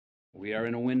We are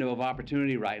in a window of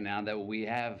opportunity right now that we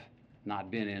have not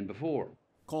been in before.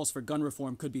 Calls for gun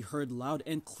reform could be heard loud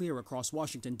and clear across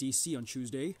Washington, D.C. on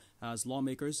Tuesday as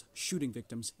lawmakers, shooting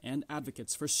victims, and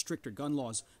advocates for stricter gun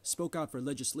laws spoke out for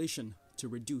legislation to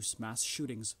reduce mass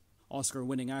shootings.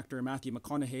 Oscar-winning actor Matthew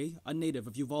McConaughey, a native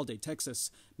of Uvalde, Texas,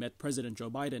 met President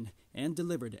Joe Biden and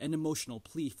delivered an emotional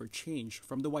plea for change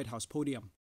from the White House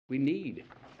podium. We need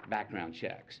background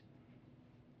checks.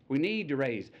 We need to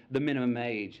raise the minimum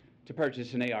age to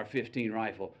purchase an AR-15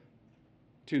 rifle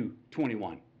to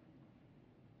 21.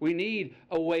 We need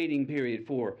a waiting period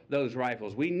for those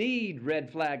rifles. We need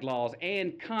red flag laws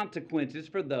and consequences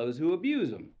for those who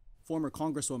abuse them. Former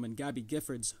Congresswoman Gabby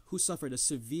Giffords, who suffered a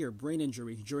severe brain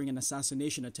injury during an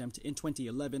assassination attempt in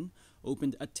 2011,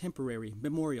 opened a temporary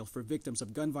memorial for victims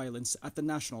of gun violence at the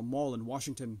National Mall in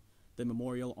Washington. The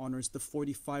memorial honors the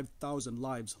 45,000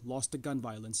 lives lost to gun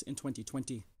violence in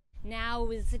 2020. Now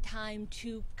is the time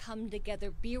to come together,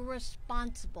 be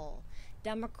responsible.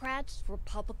 Democrats,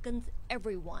 Republicans,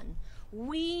 everyone.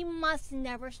 We must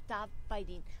never stop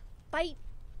fighting. Fight,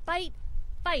 fight,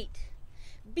 fight.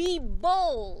 Be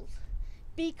bold.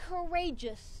 Be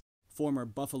courageous. Former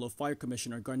Buffalo Fire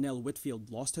Commissioner Garnell Whitfield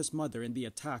lost his mother in the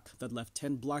attack that left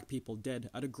 10 black people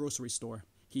dead at a grocery store.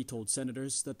 He told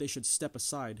senators that they should step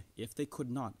aside if they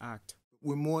could not act.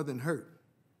 We're more than hurt.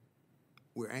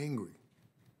 We're angry.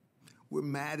 We're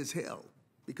mad as hell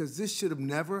because this should have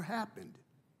never happened.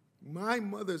 My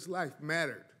mother's life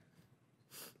mattered.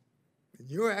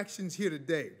 And your actions here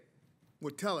today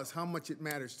will tell us how much it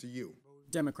matters to you.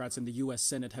 Democrats in the U.S.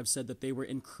 Senate have said that they were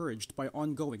encouraged by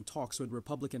ongoing talks with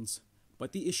Republicans.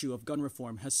 But the issue of gun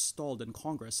reform has stalled in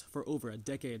Congress for over a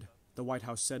decade. The White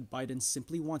House said Biden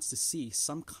simply wants to see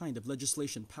some kind of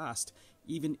legislation passed,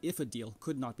 even if a deal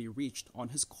could not be reached on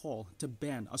his call to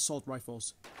ban assault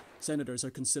rifles. Senators are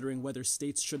considering whether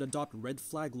states should adopt red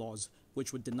flag laws,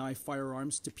 which would deny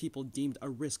firearms to people deemed a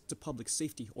risk to public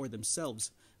safety or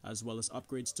themselves, as well as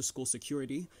upgrades to school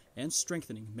security and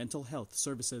strengthening mental health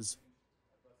services.